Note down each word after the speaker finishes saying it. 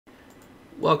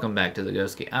Welcome back to the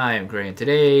Ghost I am Gray, and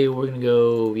today we're gonna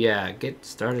go, get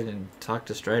started and talk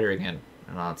to Strider again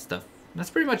and all that stuff. That's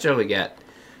pretty much all we get.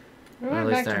 We went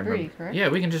back to Bree, correct? Yeah,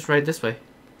 we can just ride this way.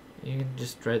 You can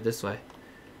just ride this way.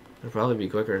 It'll probably be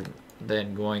quicker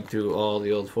than going through all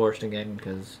the old forest again,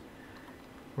 because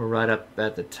we're right up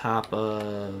at the top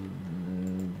of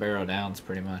Barrow Downs,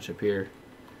 pretty much, up here.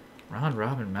 Round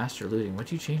Robin Master Looting.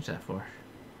 What'd you change that for?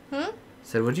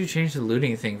 Said, what'd you change the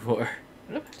looting thing for?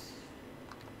 Oops.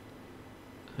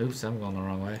 Oops, I'm going the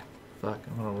wrong way. Fuck,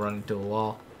 I'm gonna run into a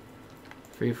wall.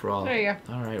 Free for all. There you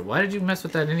go. Alright, why did you mess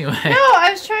with that anyway? No, I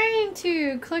was trying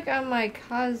to click on my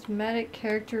cosmetic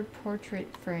character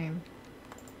portrait frame.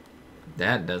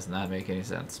 That does not make any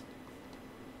sense.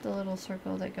 The little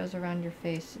circle that goes around your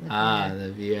face. In the corner.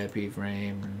 The VIP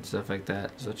frame and stuff like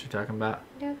that. Is what you're talking about?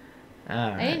 Yeah.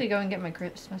 Alright. I need to go and get my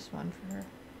Christmas one for her.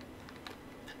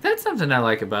 That's something I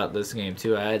like about this game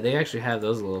too. They actually have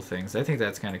those little things. I think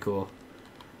that's kind of cool.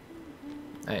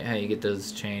 How you get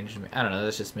those changed. I don't know,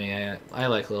 that's just me. I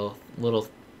like little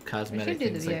cosmetic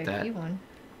things like that. VIP one.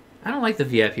 I don't like the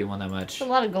VIP one that much. It's a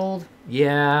lot of gold.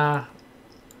 Yeah.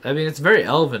 I mean, it's very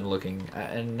elven looking,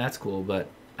 and that's cool, but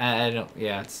I don't,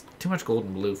 it's too much gold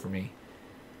and blue for me.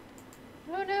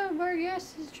 Oh no,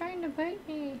 Borges is trying to bite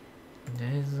me.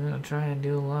 He's gonna try and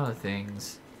do a lot of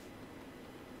things.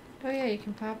 Oh yeah, you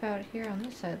can pop out here on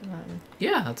this side of the mountain.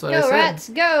 Yeah, that's what I said. Go rats,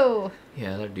 go!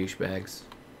 Yeah, they're douchebags.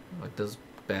 Like those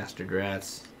bastard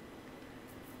rats.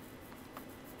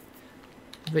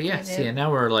 But yeah, see, and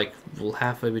now we're like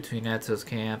halfway between Edso's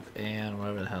camp and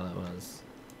whatever the hell that was.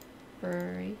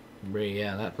 Bree,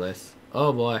 yeah, that place.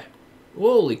 Oh boy.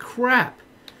 Holy crap!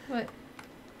 What?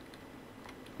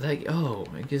 Like, oh,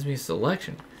 it gives me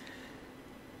selection.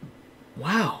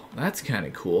 Wow, that's kind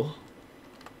of cool.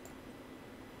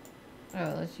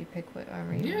 Oh, it lets you pick what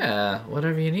armor you want. Yeah,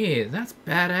 whatever you need. That's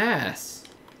badass.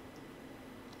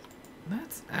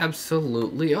 That's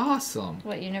absolutely awesome.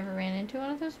 What, you never ran into one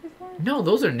of those before? No,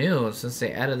 those are new since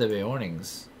they added the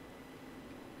Beornings.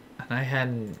 And I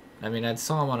hadn't... I mean, I'd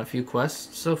saw them on a few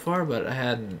quests so far, but I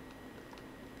hadn't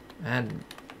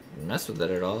messed with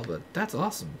it at all, but that's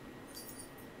awesome.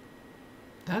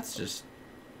 That's just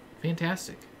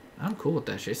fantastic. I'm cool with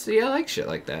that shit. See, I like shit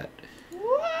like that.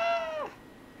 You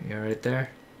alright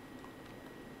there?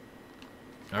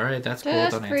 Alright, that's cool.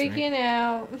 Just Don't answer me. freaking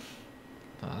out.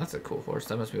 Oh, that's a cool horse.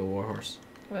 That must be a war horse.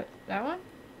 What, that one?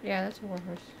 Yeah, that's a war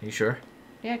horse. Are you sure?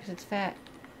 Yeah, because it's fat.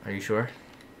 Are you sure?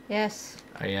 Yes.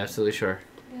 Are you absolutely sure?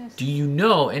 Yes. Do you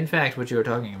know, in fact, what you were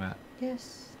talking about?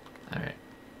 Yes. Alright.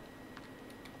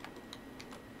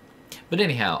 But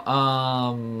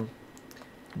anyhow,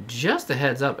 just a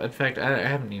heads up. In fact, I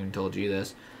haven't even told you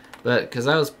this, but because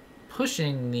I was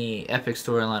pushing the epic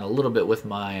storyline a little bit with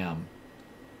my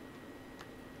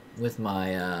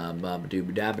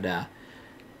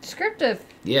Descriptive.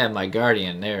 yeah, my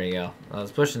guardian. There you go. I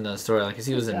was pushing the storyline because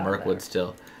he was in Mirkwood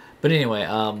still. But anyway,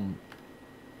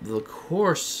 the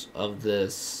course of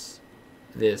this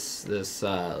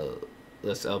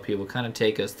LP will kind of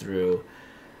take us through,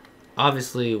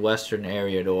 obviously, Western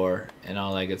Eriador and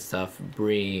all that good stuff.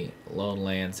 Bree, Lone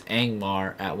Lands,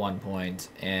 Angmar at one point,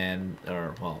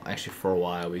 well, actually for a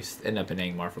while. We end up in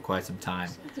Angmar for quite some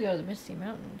time. We have to go to the Misty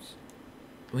Mountains.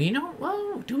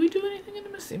 Well, do we do anything in the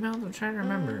Misty Mountains? I'm trying to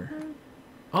remember.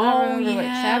 I Oh, remember what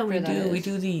yeah, chapter we that do. We is.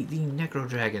 do the Necro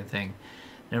Dragon thing.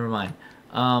 Never mind.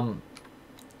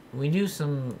 We do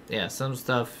some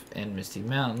stuff in Misty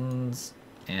Mountains,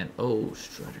 and oh,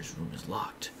 Strider's room is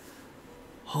locked.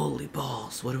 Holy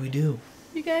balls, what do we do?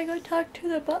 You gotta go talk to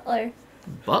the butler.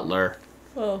 Butler?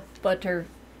 Oh, butter.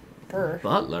 Burr.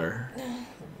 Butler?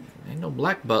 Ain't no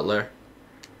black butler.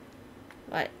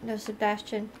 What? No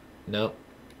Sebastian? Nope.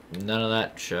 None of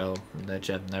that show that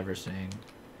you've never seen.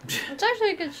 It's actually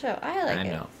a good show. I like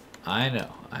it. I know.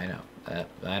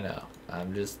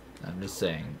 I'm just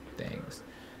saying things.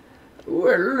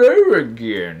 Well, hello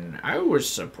again. I was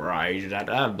surprised at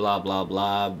blah blah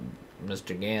blah,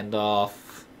 Mr.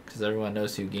 Gandalf, because everyone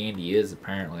knows who Gandhi is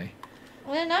apparently.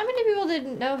 Well, not many people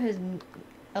didn't know his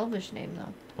Elvish name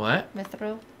though. What?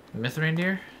 Mithril.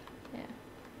 Mithrandir? Yeah.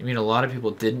 You mean a lot of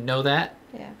people didn't know that?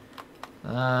 Yeah.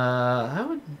 I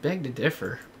would beg to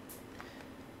differ.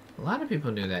 A lot of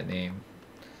people knew that name.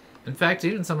 In fact,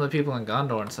 even some of the people in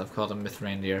Gondor and stuff called him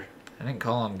Mithrandir. I didn't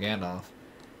call him Gandalf.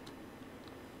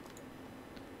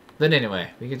 But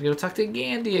anyway, we get to go talk to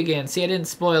Gandhi again. See, I didn't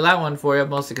spoil that one for you,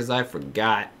 mostly because I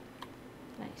forgot.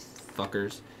 Nice.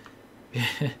 Fuckers.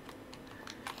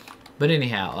 But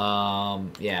anyhow,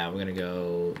 yeah, we're gonna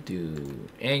go do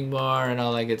Angmar and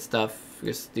all that good stuff.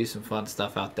 Just do some fun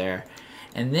stuff out there.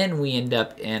 And then we end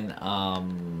up in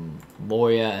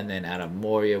Moria, and then out of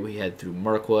Moria we head through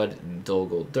Mirkwood and Dol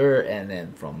Guldur, and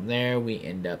then from there we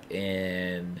end up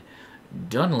in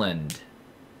Dunland.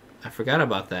 I forgot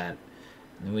about that.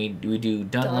 And we do Dunland.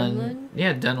 Dunland?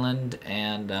 Yeah, Dunland,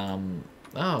 and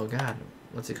oh god,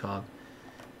 what's it called?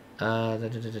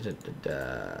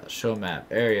 Show map,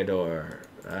 area door.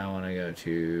 I want to go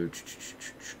to.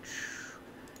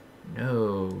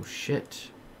 No shit.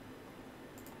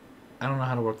 I don't know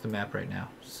how to work the map right now,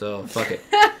 so fuck it.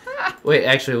 Wait,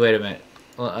 actually, wait a minute.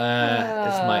 Well,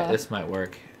 this might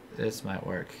work. This might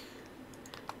work.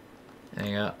 There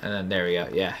you go, and then there we go.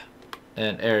 Yeah,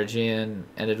 and Eregion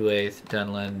ended with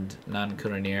Dunland,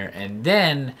 Non-Kuranir, and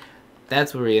then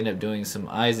that's where we end up doing some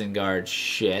Isengard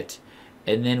shit,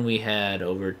 and then we head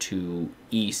over to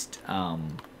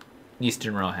Eastern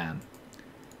Rohan,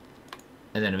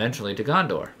 and then eventually to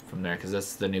Gondor from there, because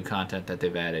that's the new content that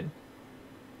they've added.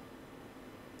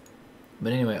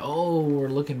 But anyway, oh, we're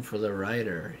looking for the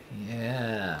writer.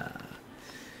 Yeah.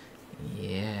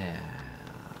 Yeah.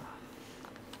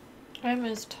 I'm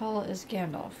as tall as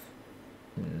Gandalf.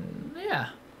 Yeah.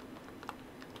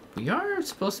 We are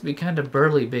supposed to be kind of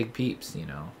burly big peeps, you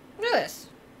know. Look at this.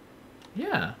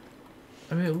 Yeah.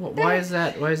 I mean, why is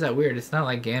that? Why is that weird? It's not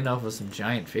like Gandalf was some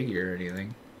giant figure or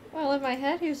anything. Well, in my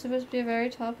head, he was supposed to be a very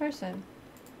tall person.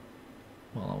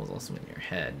 Well, that was also in your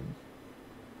head.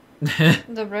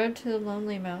 The Road to the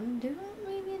Lonely Mountain. Do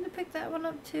we need to pick that one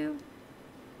up too?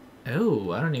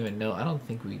 Oh, I don't even know. I don't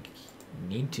think we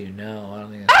need to. No, I don't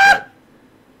think that's good.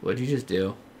 What did you just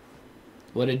do?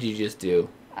 What did you just do?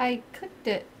 I cooked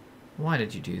it. Why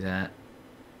did you do that?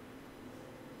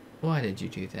 Why did you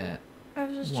do that? I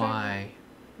was just Why?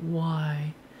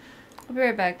 Why? I'll be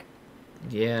right back.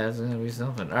 Yeah, it's gonna be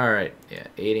something. Alright, yeah.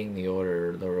 Aiding the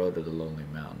Order, the Road to the Lonely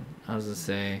Mountain. I was gonna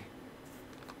say...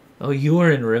 Oh, you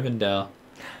were in Rivendell.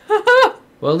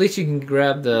 Well, at least you can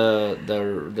grab the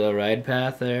ride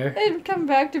path there. And come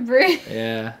back to Bree.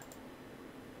 Yeah.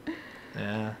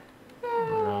 Yeah.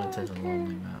 Road to the Okay.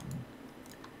 Lonely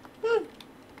Mountain.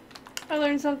 I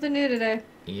learned something new today.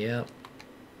 Yep.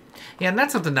 Yeah, and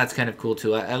that's something that's kind of cool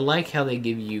too. I like how they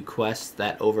give you quests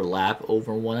that overlap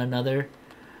over one another.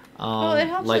 Well, it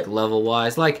helps like it- level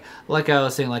wise, like I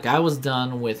was saying, like I was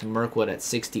done with Mirkwood at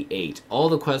 68. All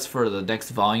the quests for the next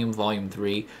volume, volume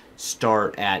 3,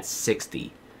 start at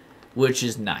 60, which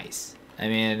is nice. I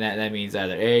mean, that means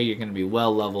either A, you're going to be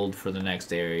well leveled for the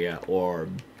next area, or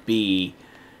B,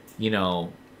 you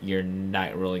know, you're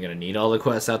not really going to need all the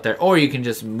quests out there, or you can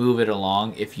just move it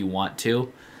along if you want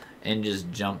to, and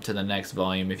just jump to the next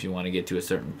volume if you want to get to a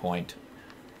certain point.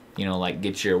 You know, like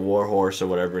get your war horse or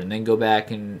whatever, and then go back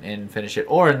and finish it.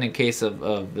 Or in the case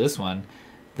of this one,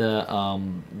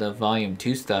 the volume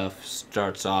 2 stuff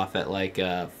starts off at like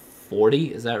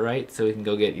 40. Is that right? So we can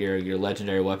go get your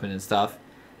legendary weapon and stuff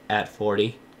at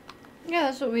 40. Yeah,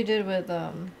 that's what we did with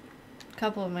a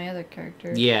couple of my other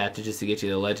characters. Yeah, to get you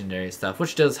the legendary stuff,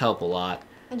 which does help a lot.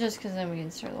 Just because then we can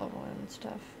start leveling and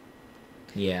stuff.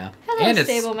 Yeah, Hello, and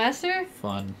Stable it's Master.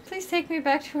 fun. Please take me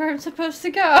back to where I'm supposed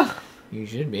to go. You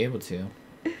should be able to.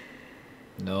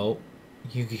 Nope.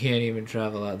 You can't even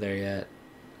travel out there yet.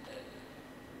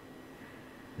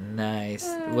 Nice.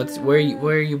 Where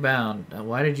are you bound?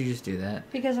 Why did you just do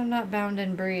that? Because I'm not bound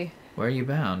in Bree. Where are you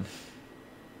bound?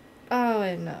 Oh,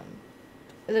 in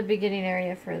the beginning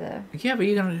area for the... Yeah, but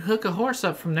you're gonna hook a horse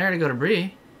up from there to go to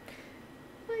Bree.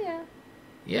 Oh, yeah.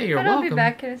 Yeah, you're But welcome. I'll be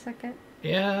back in a second.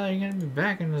 Yeah, you're gonna be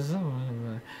back in the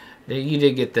zone. You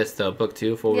did get this though, book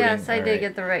 2 forwarding. Yes, I did Alright.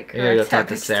 get the right You gotta go correct talk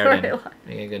to epic Saradin.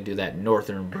 storyline. You gotta do that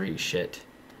Northern Bree shit.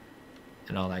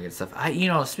 And all that good stuff.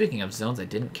 Speaking of zones I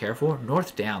didn't care for,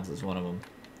 North Downs is one of them.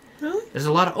 Really? There's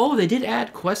a lot of... Oh, they did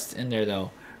add quests in there,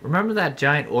 though. Remember that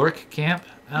giant orc camp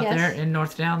out Yes. there in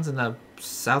North Downs in the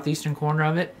southeastern corner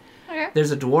of it? Okay.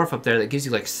 There's a dwarf up there that gives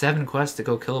you like 7 quests to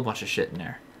go kill a bunch of shit in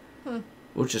there.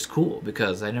 Which is cool,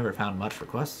 because I never found much for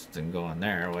quests to go on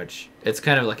there, which... It's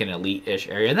kind of like an elite-ish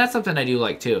area. And that's something I do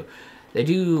like, too. They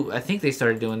do... I think they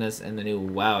started doing this in the new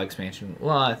WoW expansion.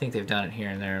 Well, I think they've done it here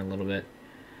and there a little bit.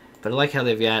 But I like how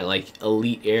they've got, like,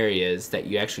 elite areas that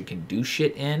you actually can do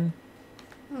shit in.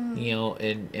 You know,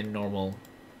 in normal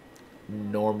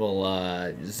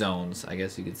zones, I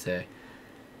guess you could say.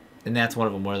 And that's one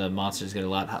of them where the monsters get a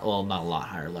lot, well, not a lot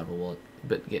higher level,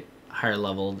 but get higher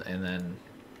leveled, and then,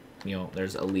 you know,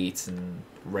 there's elites and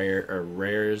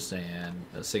rares and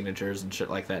signatures and shit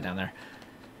like that down there.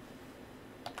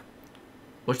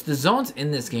 Which the zones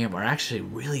in this game are actually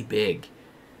really big.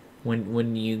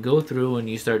 When you go through and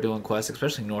you start doing quests,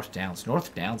 especially North Downs.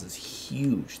 North Downs is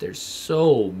huge. There's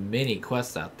so many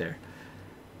quests out there.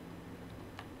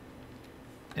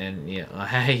 And yeah,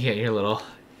 hey, yeah, you're little.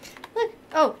 Look.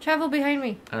 Oh, travel behind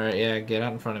me. All right, yeah, get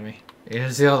out in front of me. You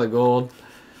gonna see all the gold?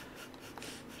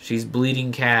 She's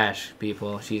bleeding cash,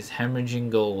 people. She's hemorrhaging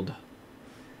gold.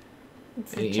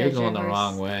 It's You're going the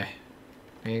wrong way.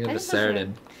 You go to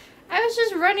Saradin. I was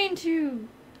just running to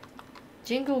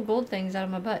jingle gold things out of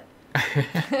my butt.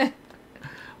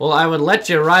 Well, I would let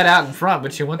you ride out in front,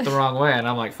 but you went the wrong way, and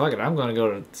I'm like, fuck it, I'm gonna go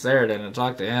to Saradin and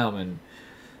talk to him and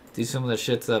do some of the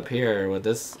shits up here with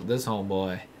this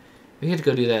homeboy. We get to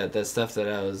go do that stuff that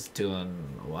I was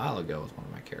doing a while ago with one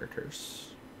of my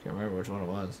characters. Can't remember which one it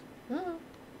was. Oh.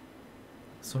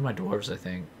 It's one of my dwarves, I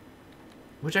think.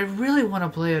 Which I really want to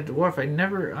play a dwarf. I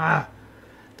never...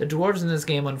 The dwarves in this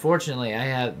game, unfortunately, I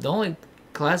have... The only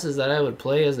classes that I would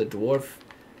play as a dwarf...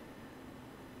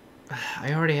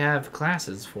 I already have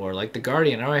classes for. Like the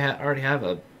Guardian. I already have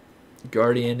a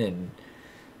Guardian, and...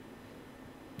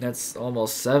 That's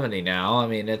almost 70 now. I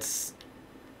mean, it's...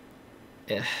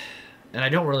 And I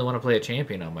don't really want to play a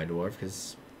champion on my dwarf,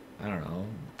 because... I don't know.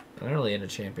 I'm not really into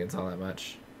champions all that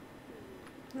much.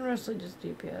 Mostly just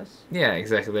DPS. Yeah,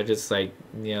 exactly. They're just like,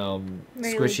 you know,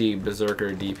 Melee. squishy berserker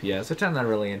DPS, which I'm not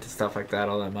really into stuff like that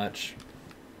all that much.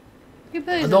 You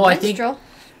play as Although a I think- minstrel.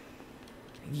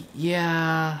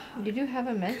 Yeah, You do have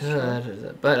a minstrel.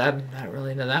 could, but I'm not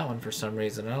really into that one for some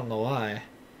reason. I don't know why.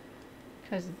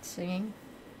 Because it's singing.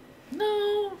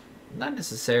 No, not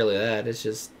necessarily that. It's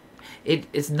just,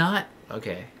 it's not,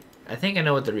 okay. I think I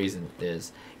know what the reason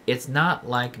is. It's not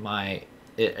like my,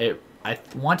 I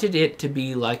wanted it to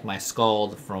be like my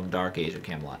Scald from Dark Age of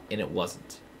Camelot, and it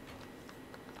wasn't.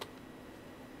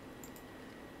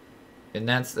 And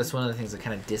that's one of the things that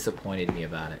kind of disappointed me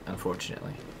about it,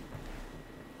 unfortunately.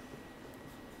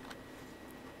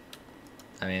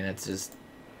 I mean, that's just...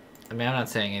 I mean, I'm not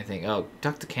saying anything. Oh,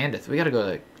 talk to Candace. We gotta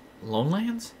go to Lone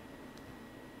Lands?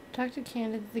 Talk to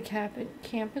Candace at the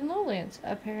camp in Lowlands,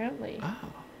 apparently. Oh.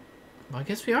 Well, I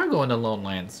guess we are going to Lone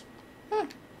Lands.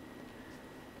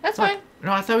 That's fine.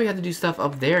 No, I thought we had to do stuff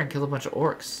up there and kill a bunch of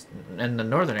orcs in the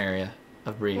northern area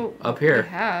of Bree. Well, up here. We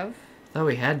have. I thought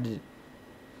we had to...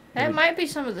 That might be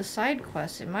some of the side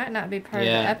quests. It might not be part of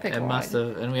the epic it one. must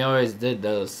have. And we always did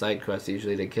those side quests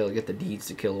usually to get the deeds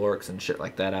to kill orcs and shit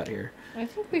like that out here. I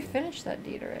think we finished that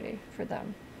deed already for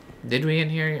them. Did we in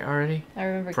here already? I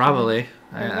remember. Probably.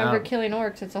 I remember killing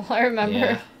orcs. That's all I remember.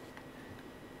 Yeah.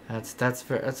 That's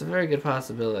a very good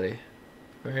possibility.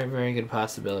 Very, very good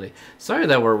possibility. Sorry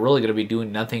that we're really gonna be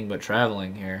doing nothing but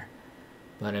traveling here,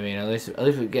 but I mean, at least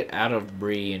we get out of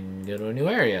Bree and go to a new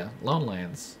area, Lone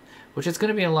Lands, which is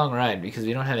gonna be a long ride because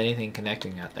we don't have anything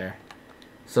connecting out there,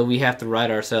 so we have to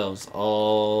ride ourselves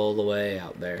all the way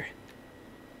out there.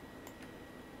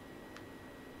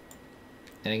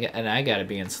 And I gotta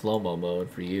be in slow-mo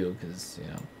mode for you because you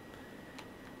know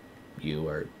you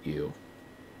are you.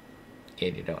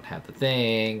 And you don't have the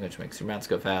thing, which makes your mounts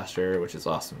go faster, which is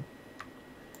awesome.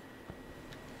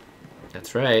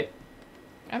 That's right.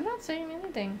 I'm not saying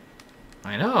anything.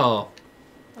 I know.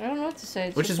 I don't know what to say.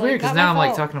 It's Which just is weird, because not now my I'm like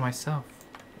fault. talking to myself.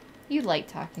 You like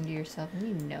talking to yourself, and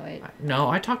you know it. No,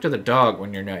 I talk to the dog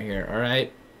when you're not here,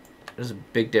 alright? There's a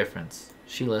big difference.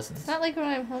 She listens. It's not like when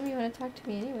I'm home you want to talk to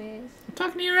me anyways. I'm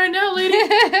talking to you right now, lady.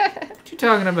 What you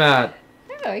talking about?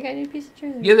 I know, I got a new piece of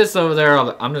jewelry. Get this over there.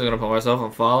 I'm just going to put myself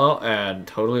on follow and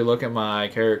totally look at my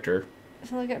character.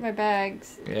 So look at my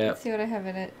bags. Yep. Let's see what I have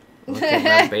in it. Look at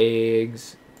my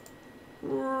bags.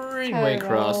 Greenway Hello.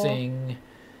 crossing.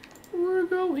 We're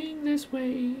going this way.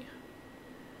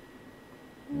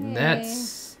 Yay.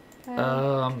 That's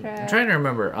I'm Crap. trying to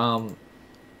remember. You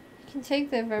can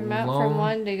take the amount from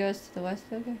one that goes to the west,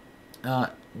 okay?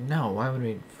 No, why would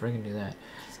we friggin' do that?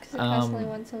 Just because it costs only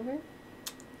 1 silver?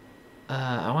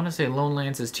 I want to say Lone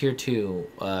Lands is tier 2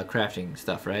 crafting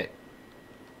stuff, right?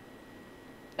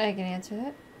 I can answer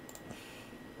that.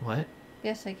 What?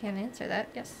 Yes, I can answer that.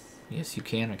 Yes. Yes, you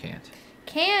can or can't.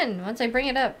 Can! Once I bring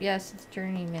it up. Yes, it's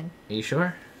Journeyman. Are you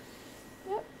sure?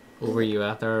 Yep. Or were you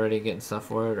out there already getting stuff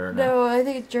for it, or no? No, I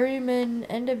think it's Journeyman,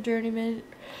 end of Journeyman,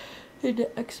 and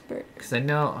Expert. Because I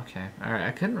know... Okay, alright,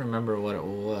 I couldn't remember what it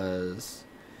was.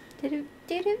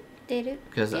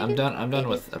 Because I'm done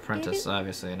with Apprentice,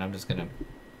 obviously, and I'm just gonna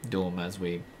do them as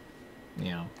we,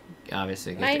 you know,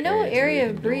 obviously get I to know areas where Area we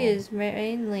of can do Bree 'em. is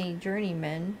mainly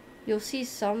Journeyman. You'll see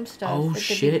some stuff Oh at the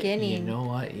shit! beginning. You know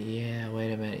what? Yeah,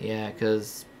 wait a minute. Yeah,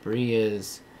 because Bree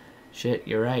is... Shit,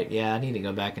 you're right. Yeah, I need to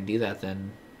go back and do that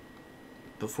then.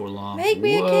 Before long. Make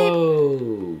me a cape!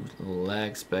 Whoa!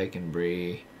 Lag spike in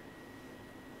Bree.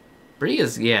 Bree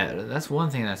is... Yeah, that's one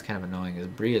thing that's kind of annoying, is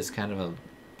Bree is kind of a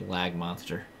lag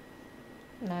monster.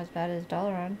 Not as bad as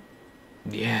Dalaran.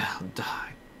 Yeah.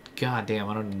 God damn,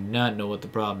 I do not know what the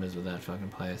problem is with that fucking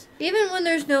place. Even when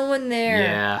there's no one there.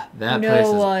 Yeah, that No place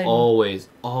one. has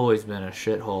always been a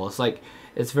shithole. It's like,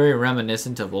 it's very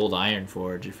reminiscent of old Iron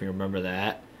Forge, if you remember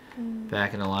that.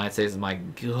 Back in Alliance days, my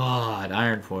God,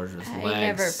 Iron Forge was I lag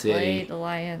never city. played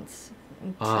Alliance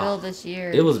until this year.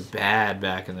 It was bad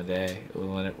back in the day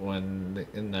when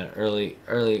in the early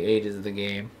ages of the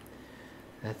game.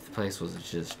 That place was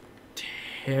just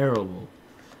terrible,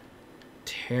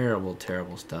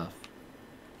 terrible stuff.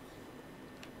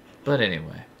 But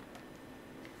anyway,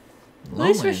 At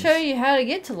least we're Lowlands. showing you how to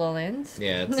get to Lowlands.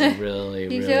 Yeah, it's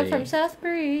really You go from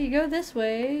Southbury, you go this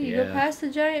way, you go Yeah. past the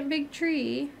giant big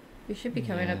tree. You should be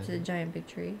coming up Yeah. to the giant big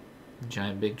tree.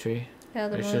 giant big tree. Yeah,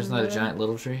 the Are you one sure it's in the not a middle. giant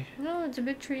little tree? No, it's a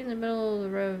big tree in the middle of the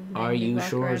road. Are and you walk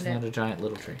sure it's around not it. a giant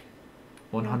little tree?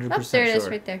 100% Oh, there it is,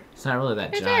 sure. right there. It's not really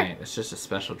that Right giant. there. It's just a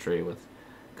special tree with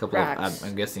a couple Rocks. of,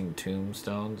 I'm guessing,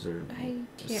 tombstones or I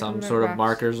can't some remember sort of rocks.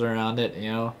 markers around it,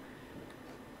 you know?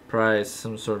 Probably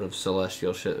some sort of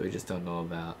celestial shit that we just don't know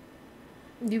about.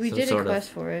 We Some did a sort of- quest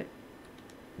for it.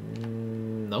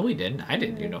 No, we didn't. I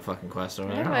didn't do no fucking quest over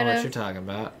I there. I don't might know what have. you're talking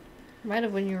about. Might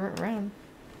have when you weren't around.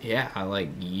 Yeah, like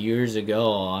years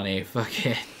ago on a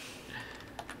fucking...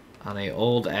 on a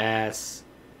old ass...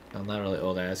 Well, not really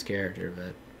old ass character,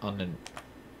 but on a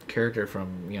character from,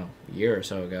 you know, a year or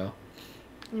so ago.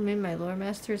 You mean my lore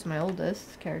master is my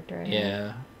oldest character I have.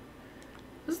 Yeah.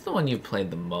 This is the one you've played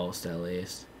the most, at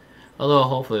least. Although,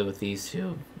 hopefully with these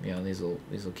two, you know, these will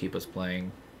keep us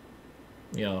playing,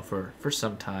 you know, for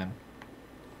some time.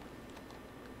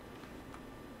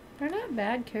 They're not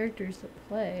bad characters to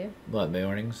play. What,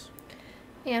 Bayornings?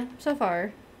 Yeah, so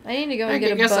far. I need to go and I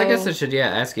get a guess bow. I should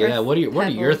ask you or that. What are your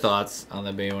pebbles. thoughts on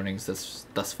the Bayornings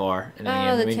thus far? In the Oh,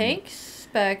 game? the I mean, tank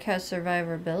spec has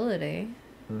survivability.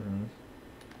 Mm-hmm.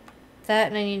 That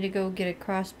and I need to go get a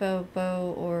crossbow,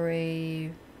 bow, or a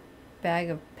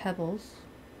bag of pebbles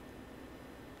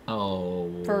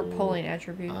Oh. for pulling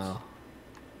attributes. Oh.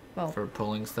 Well, For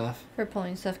pulling stuff. for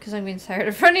pulling stuff because I'm getting tired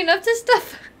of running up to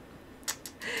stuff.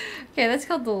 Okay, that's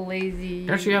called the lazy.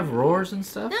 Don't you have roars and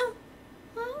stuff? No.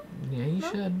 No, Yeah, you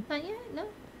no, should. not yet. No.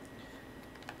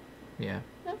 Yeah.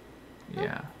 No.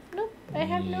 Yeah. Nope. I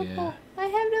have no Yeah. pull. I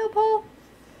have no pull.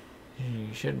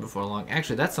 You should before long.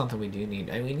 Actually, that's something we do need.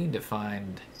 We need to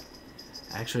find.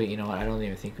 Actually, you know what? I don't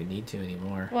even think we need to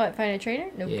anymore. What? Find a trainer?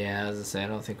 Nope. Yeah, as I say, I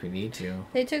don't think we need to.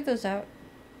 They took those out.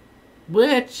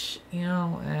 Which, you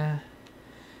know,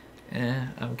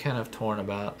 I'm kind of torn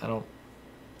about. I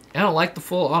don't like the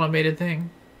full automated thing.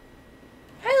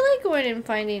 I like going and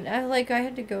finding. I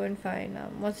had to go and find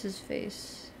what's his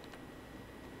face.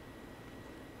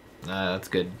 That's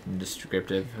good.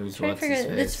 Descriptive. Who's Trying to what's his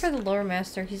figure. face? It's for the lore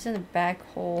master. He's in the back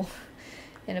hole,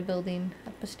 in a building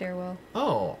up a stairwell.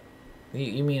 Oh,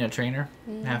 you mean a trainer?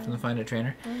 Yeah. Having to find a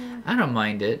trainer? Mhm. I don't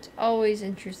mind it. Always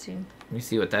interesting. Let me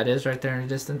see what that is right there in the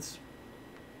distance.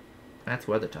 That's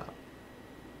Weathertop.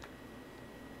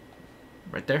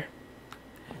 Right there.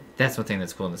 That's one thing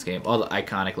that's cool in this game. All the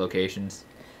iconic locations.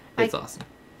 It's awesome.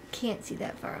 Can't see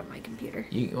that far on my computer.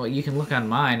 You can look on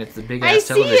mine. It's the big I ass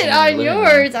see television. it in the on living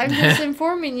yours. room. I'm just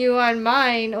informing you on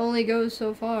mine. Only goes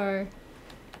so far.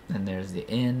 And there's the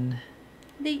inn.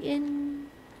 The inn,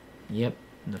 Yep,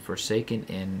 the Forsaken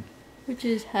Inn. which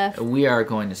is half. We are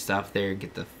going to stop there.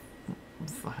 Get the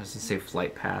I was to say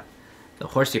flight path, the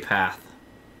horsey path.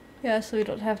 Yeah, so we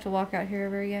don't have to walk out here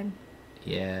ever again.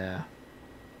 Yeah.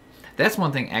 That's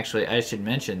one thing, actually, I should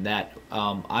mention that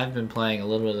I've been playing a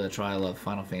little bit of the trial of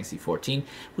Final Fantasy XIV,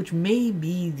 which may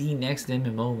be the next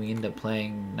MMO we end up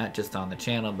playing, not just on the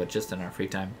channel, but just in our free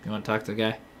time. You want to talk to the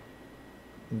guy?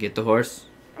 Get the horse?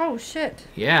 Oh shit!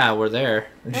 Yeah, we're there.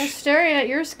 I was staring at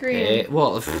your screen. Hey,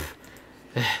 well,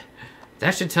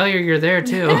 that should tell you you're there,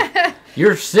 too.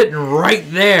 You're sitting right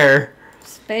there.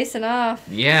 Spacing off.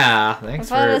 Yeah, thanks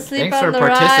I'm falling for asleep thanks on for the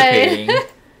participating. ride.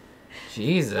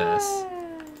 Jesus.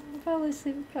 I'm falling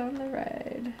asleep on the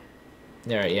ride.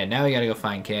 All right, yeah. Now we gotta go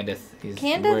find Candace.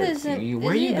 Candace isn't.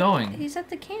 Where are you going? He's at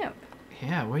the camp.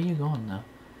 Yeah, where are you going though?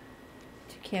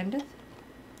 To Candace?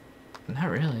 Not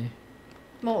really.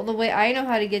 Well, the way I know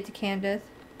how to get to Candace.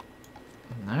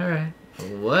 All right,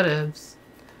 whatevs.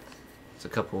 There's a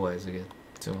couple ways to get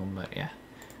to him, but yeah.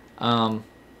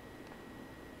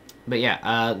 But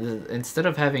yeah, instead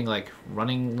of having like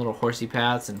running little horsey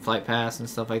paths and flight paths and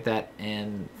stuff like that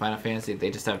in Final Fantasy, they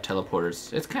just have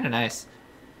teleporters. It's kind of nice.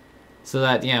 So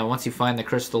that, yeah, once you find the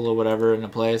crystal or whatever in a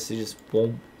place, you just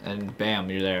boom and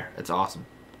bam, you're there. It's awesome.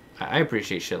 I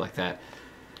appreciate shit like that.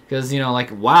 Because, you know, like,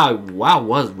 WoW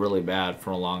was really bad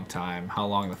for a long time. How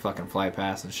long the fucking flight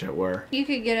pass and shit were. You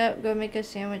could get up, go make a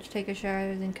sandwich, take a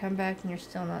shower, then come back and you're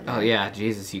still not there. Oh, yeah,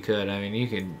 Jesus, you could. I mean, you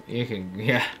can,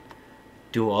 yeah,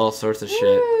 do all sorts of shit.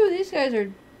 Woo, these guys are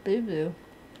blue.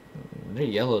 They're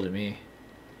yellow to me.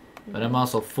 But I'm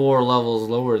also 4 levels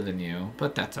lower than you.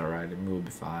 But that's alright. We'll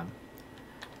be fine.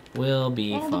 We'll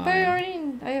be Well, fine. the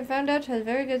Baron, I have found out, has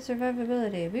very good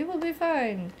survivability. We will be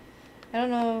fine. I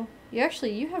don't know.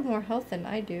 You have more health than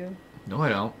I do. No, I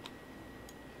don't.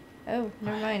 Oh,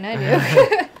 never mind. I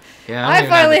do. Yeah, I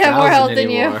finally have more health than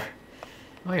you.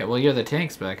 Oh yeah, well you're the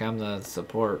tank spec. I'm the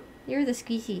support. You're the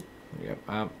squeaky. Yep,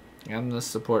 I'm the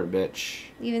support bitch.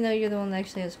 Even though you're the one that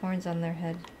actually has horns on their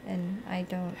head, and I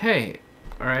don't. Hey,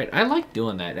 all right. I like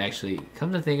doing that actually.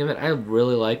 Come to think of it, I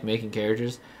really like making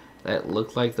characters that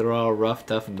look like they're all rough,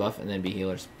 tough, and buff, and then be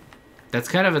healers. That's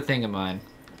kind of a thing of mine.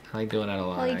 I like doing that a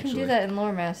lot. Well, you actually. can do that in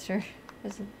Lore Master.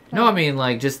 No, I mean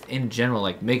like just in general,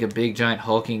 like make a big giant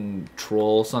hulking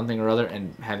troll something or other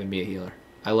and have him be a healer.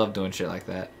 I love doing shit like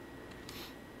that.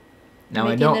 Now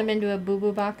Making I don't. them into a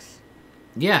boo-boo box.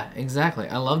 Yeah, exactly.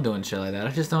 I love doing shit like that.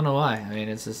 I just don't know why. I mean,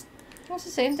 it's just. Well, it's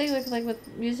the same thing with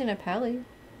using a pally.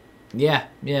 Yeah.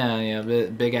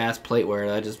 Big ass plateware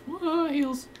that just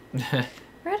heals.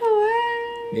 Right away.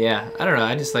 Yeah, I don't know.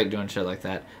 I just like doing shit like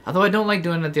that. Although I don't like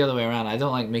doing it the other way around. I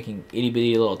don't like making itty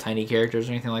bitty little tiny characters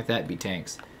or anything like that be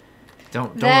tanks.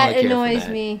 Don't that really care annoys for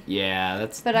that. me. Yeah,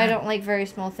 that's. But I don't like very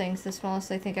small things. The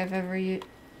smallest I think I've ever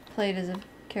played as a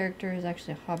character is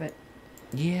actually a hobbit.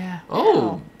 Yeah.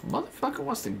 Oh, motherfucker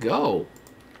wants to go.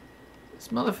 This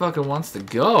motherfucker wants to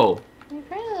go. He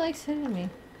apparently likes hitting me.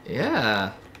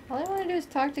 Yeah. All I want to do is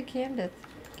talk to Candace.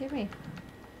 Give me.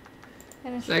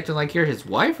 He's acting like you're his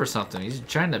wife or something. He's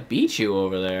trying to beat you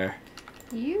over there.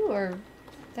 You are...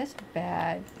 That's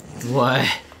bad. What?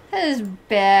 That is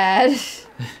bad.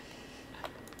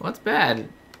 What's bad?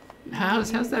 How's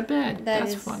that bad?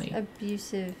 That's is funny.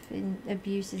 Abusive. And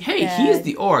abuse is Hey, bad. he's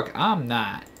the orc. I'm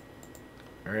not.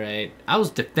 Alright? I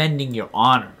was defending your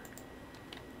honor.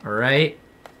 Alright?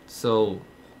 So,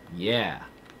 yeah.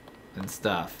 And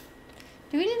stuff.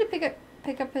 Do we need to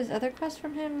pick up his other quest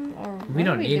from him, or We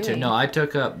don't need to. doing? No, I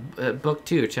took up book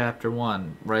 2, chapter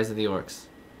 1, Rise of the Orcs.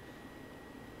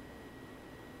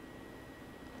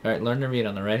 Alright, learn to read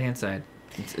on the right hand side.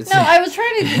 It's No, I was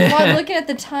trying to while I'm looking at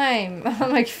the time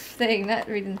on my thing, not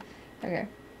reading. Okay.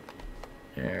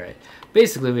 Alright.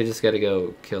 Basically, we just gotta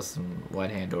go kill some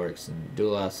white hand orcs and do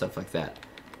a lot of stuff like that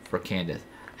for Candace.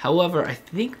 However, I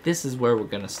think this is where we're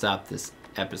gonna stop this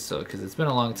episode because it's been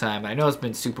a long time. I know it's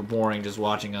been super boring just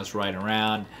watching us ride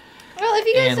around. Well, if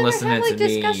you guys And ever listening have like to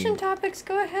me discussion topics,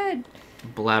 go ahead.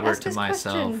 Blabber Ask to us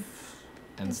myself question.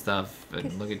 and stuff,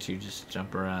 and look at you just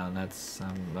jump around. That's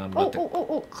I'm about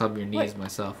to club your knees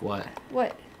myself. What?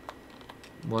 What?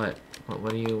 What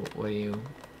are you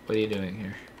doing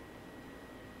here?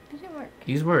 It didn't work.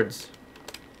 Use words.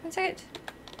 1 second.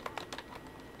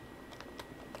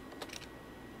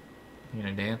 You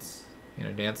gonna dance? You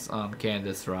gonna dance on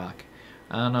Candace Rock?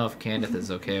 I don't know if Candace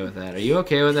is okay with that. Are you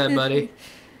okay with that, buddy?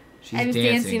 She's I'm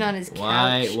dancing on his couch.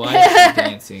 Why is she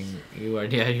dancing? You are.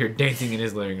 Yeah, you're dancing in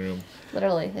his living room.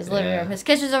 Literally, his living Yeah. room. His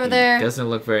kitchen's over He there. doesn't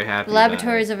look very happy. The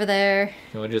laboratory's over there.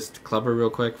 Can we just club her real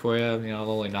quick for you? You know,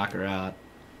 I'll only knock her out.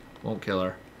 Won't kill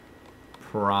her.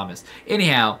 Promise.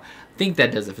 Anyhow, I think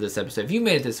that does it for this episode. If you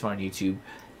made it this far on YouTube,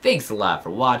 thanks a lot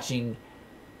for watching.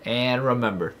 And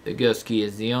remember, the Ghost Key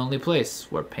is the only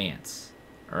place where pants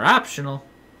are optional.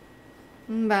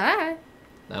 Bye.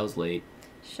 That was late.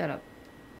 Shut up.